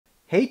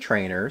Hey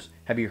trainers,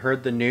 have you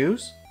heard the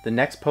news? The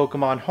next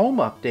Pokemon Home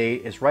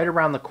update is right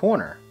around the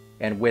corner,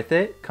 and with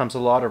it comes a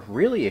lot of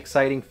really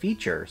exciting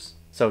features.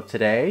 So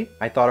today,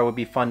 I thought it would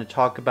be fun to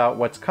talk about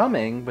what's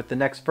coming with the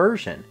next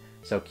version.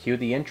 So cue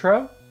the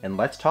intro, and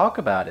let's talk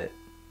about it.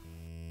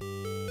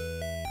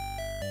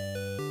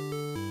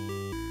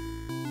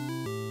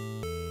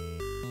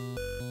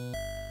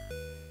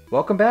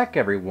 Welcome back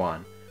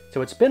everyone.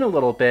 So it's been a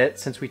little bit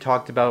since we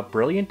talked about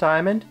Brilliant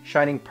Diamond,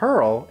 Shining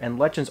Pearl, and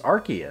Legends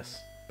Arceus.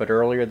 But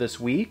earlier this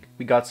week,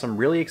 we got some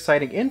really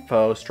exciting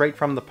info straight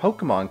from the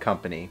Pokemon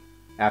Company.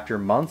 After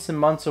months and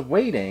months of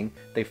waiting,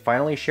 they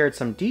finally shared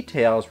some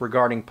details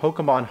regarding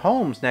Pokemon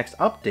Home's next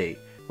update,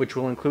 which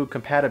will include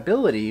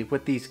compatibility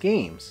with these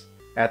games.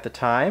 At the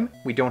time,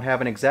 we don't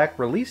have an exact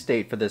release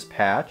date for this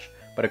patch,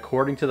 but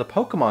according to the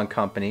Pokemon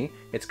Company,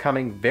 it's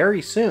coming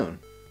very soon.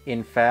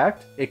 In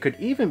fact, it could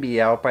even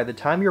be out by the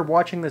time you're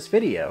watching this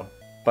video.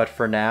 But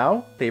for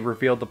now, they've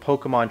revealed the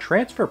Pokemon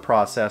transfer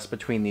process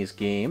between these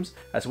games,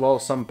 as well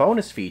as some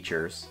bonus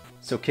features.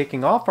 So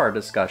kicking off our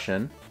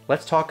discussion,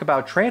 let's talk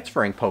about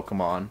transferring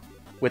Pokemon.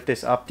 With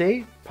this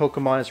update,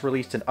 Pokemon has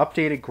released an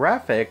updated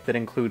graphic that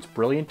includes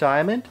Brilliant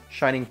Diamond,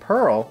 Shining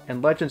Pearl,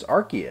 and Legends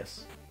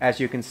Arceus. As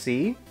you can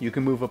see, you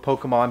can move a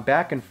Pokemon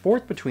back and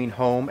forth between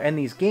Home and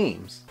these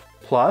games.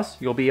 Plus,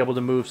 you'll be able to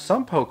move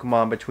some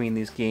Pokemon between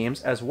these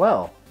games as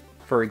well.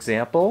 For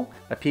example,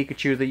 a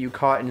Pikachu that you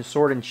caught in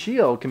Sword and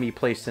Shield can be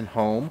placed in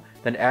Home,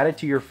 then added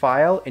to your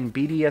file in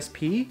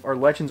BDSP or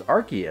Legends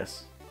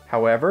Arceus.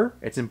 However,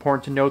 it's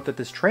important to note that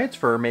this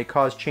transfer may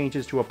cause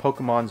changes to a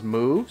Pokemon's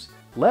moves,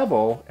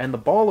 level, and the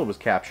ball it was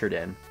captured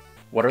in.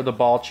 What are the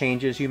ball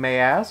changes, you may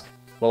ask?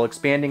 Well,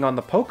 expanding on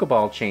the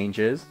Pokeball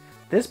changes,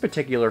 this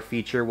particular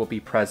feature will be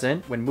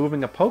present when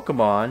moving a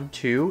Pokemon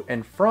to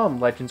and from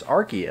Legends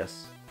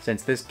Arceus.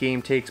 Since this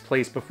game takes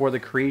place before the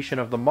creation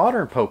of the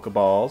modern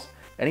Pokeballs,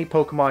 any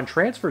Pokemon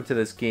transferred to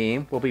this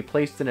game will be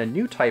placed in a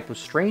new type of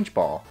Strange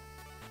Ball.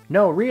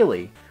 No,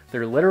 really,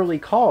 they're literally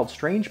called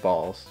Strange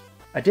Balls.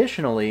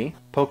 Additionally,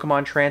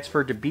 Pokemon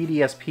transferred to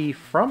BDSP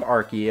from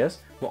Arceus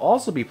will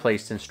also be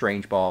placed in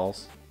Strange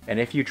Balls. And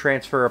if you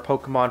transfer a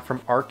Pokemon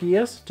from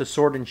Arceus to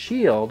Sword and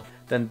Shield,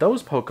 then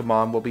those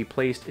Pokemon will be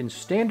placed in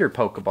Standard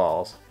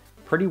Pokeballs.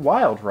 Pretty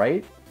wild,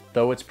 right?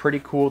 Though it's pretty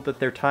cool that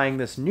they're tying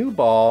this new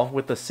ball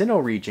with the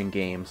Sinnoh region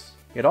games.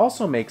 It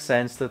also makes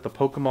sense that the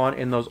Pokemon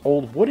in those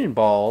old wooden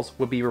balls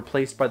would be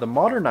replaced by the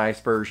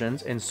modernized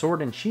versions in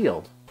Sword and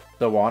Shield.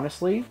 Though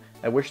honestly,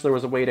 I wish there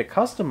was a way to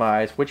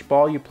customize which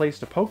ball you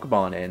placed a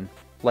Pokemon in.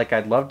 Like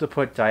I'd love to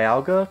put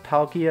Dialga,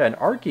 Palkia, and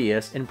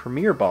Arceus in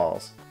Premier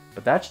Balls,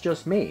 but that's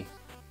just me.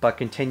 But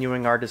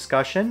continuing our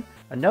discussion,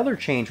 another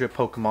change with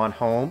Pokemon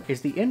Home is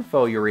the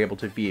info you're able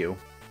to view.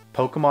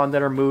 Pokemon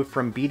that are moved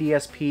from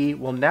BDSP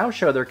will now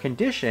show their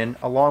condition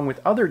along with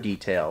other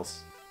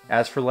details.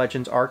 As for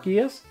Legends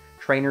Arceus,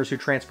 trainers who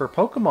transfer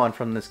Pokemon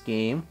from this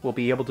game will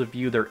be able to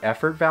view their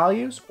effort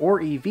values or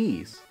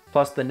EVs.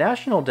 Plus the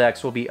National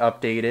Dex will be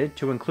updated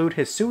to include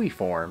Hisui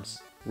forms.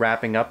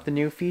 Wrapping up the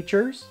new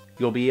features,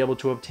 you'll be able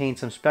to obtain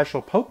some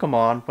special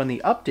Pokemon when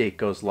the update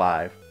goes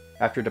live.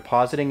 After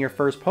depositing your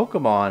first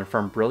Pokemon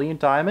from Brilliant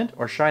Diamond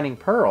or Shining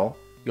Pearl,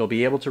 you'll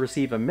be able to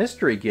receive a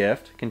mystery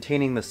gift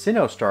containing the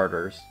Sinnoh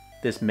starters.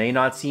 This may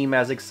not seem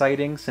as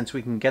exciting since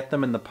we can get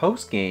them in the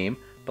post-game,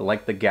 but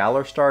like the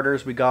Galar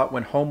starters we got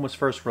when Home was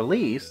first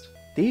released,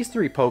 these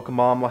three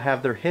Pokemon will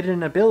have their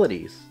hidden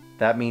abilities.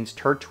 That means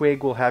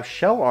Turtwig will have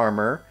Shell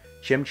Armor,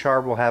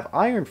 Chimchar will have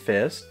Iron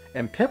Fist,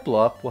 and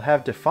Piplup will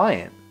have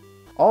Defiant.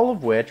 All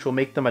of which will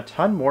make them a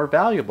ton more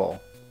valuable.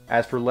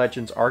 As for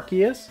Legends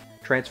Arceus,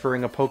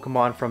 transferring a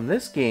Pokemon from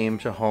this game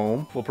to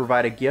Home will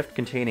provide a gift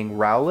containing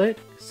Rowlet,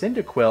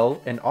 Cyndaquil,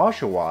 and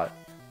Oshawott.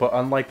 But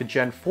unlike the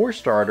Gen 4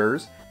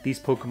 starters, these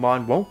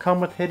Pokemon won't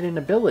come with hidden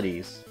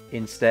abilities.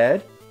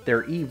 Instead,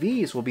 their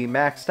EVs will be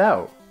maxed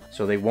out,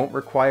 so they won't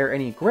require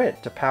any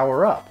grit to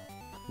power up.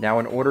 Now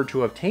in order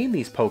to obtain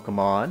these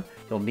Pokemon,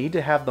 you'll need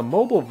to have the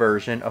mobile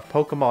version of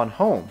Pokemon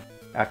Home.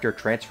 After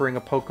transferring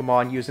a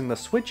Pokemon using the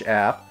Switch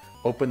app,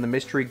 open the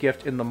mystery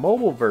gift in the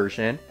mobile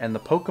version and the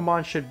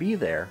Pokemon should be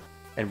there.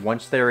 And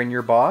once they're in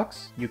your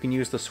box, you can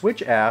use the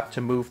Switch app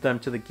to move them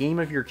to the game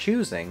of your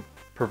choosing,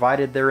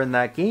 provided they're in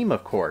that game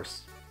of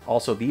course.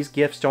 Also, these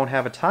gifts don't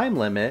have a time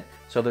limit,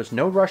 so there's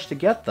no rush to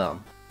get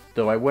them.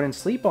 Though I wouldn't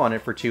sleep on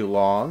it for too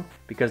long,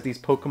 because these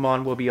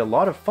Pokemon will be a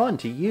lot of fun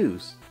to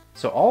use.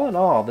 So all in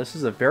all, this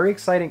is a very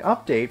exciting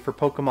update for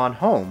Pokemon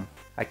Home.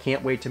 I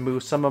can't wait to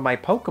move some of my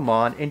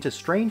Pokemon into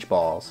Strange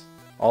Balls.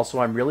 Also,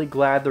 I'm really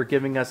glad they're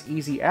giving us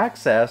easy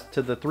access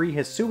to the 3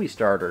 Hisui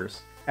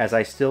starters, as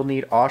I still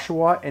need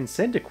Oshawott and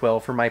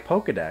Cyndaquil for my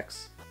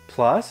Pokedex.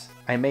 Plus,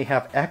 I may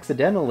have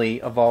accidentally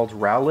evolved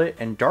Rowlet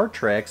and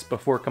Dartrix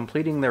before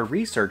completing their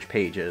research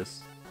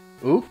pages.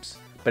 Oops,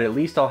 but at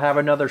least I'll have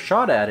another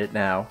shot at it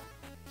now.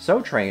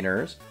 So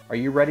trainers, are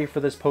you ready for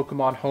this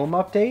Pokemon Home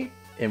update?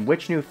 And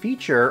which new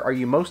feature are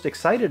you most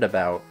excited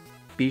about?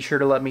 Be sure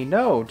to let me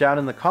know down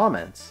in the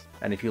comments.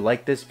 And if you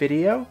like this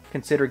video,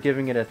 consider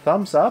giving it a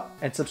thumbs up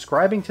and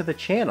subscribing to the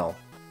channel.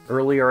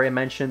 Earlier I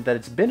mentioned that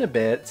it's been a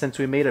bit since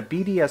we made a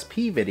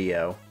BDSP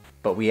video,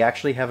 but we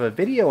actually have a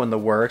video in the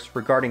works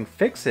regarding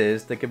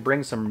fixes that could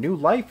bring some new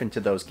life into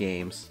those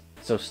games,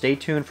 so stay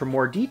tuned for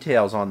more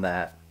details on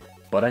that.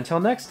 But until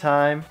next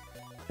time,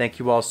 thank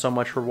you all so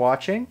much for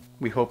watching,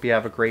 we hope you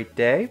have a great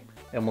day,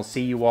 and we'll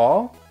see you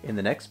all in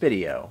the next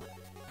video.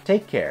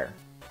 Take care.